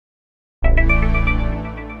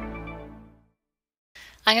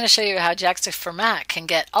I'm going to show you how Jaksta for Mac can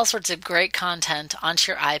get all sorts of great content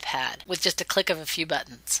onto your iPad with just a click of a few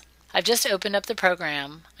buttons. I've just opened up the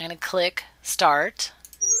program. I'm going to click Start.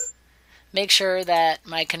 Make sure that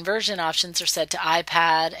my conversion options are set to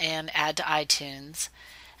iPad and add to iTunes.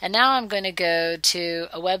 And now I'm going to go to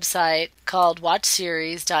a website called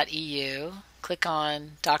watchseries.eu, click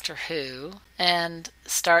on Doctor Who, and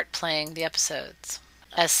start playing the episodes.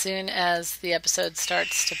 As soon as the episode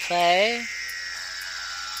starts to play,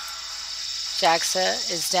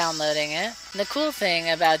 Jaksta is downloading it. And the cool thing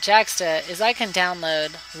about Jaksta is I can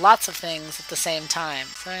download lots of things at the same time.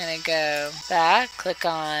 So I'm going to go back, click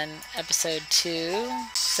on episode 2.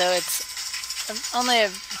 So it's only a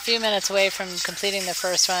few minutes away from completing the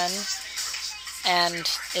first one, and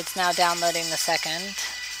it's now downloading the second.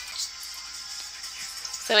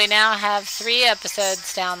 So we now have 3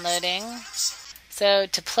 episodes downloading. So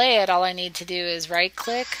to play it, all I need to do is right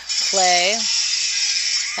click, play,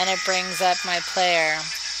 and it brings up my player.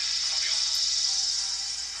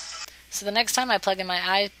 So the next time I plug in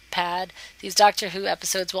my iPad, these Doctor Who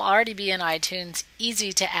episodes will already be in iTunes,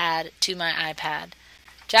 easy to add to my iPad.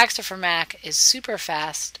 Jaksta for Mac is super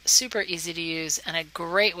fast, super easy to use, and a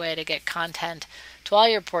great way to get content to all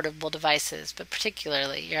your portable devices, but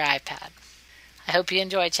particularly your iPad. I hope you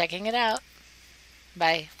enjoy checking it out.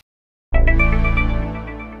 Bye.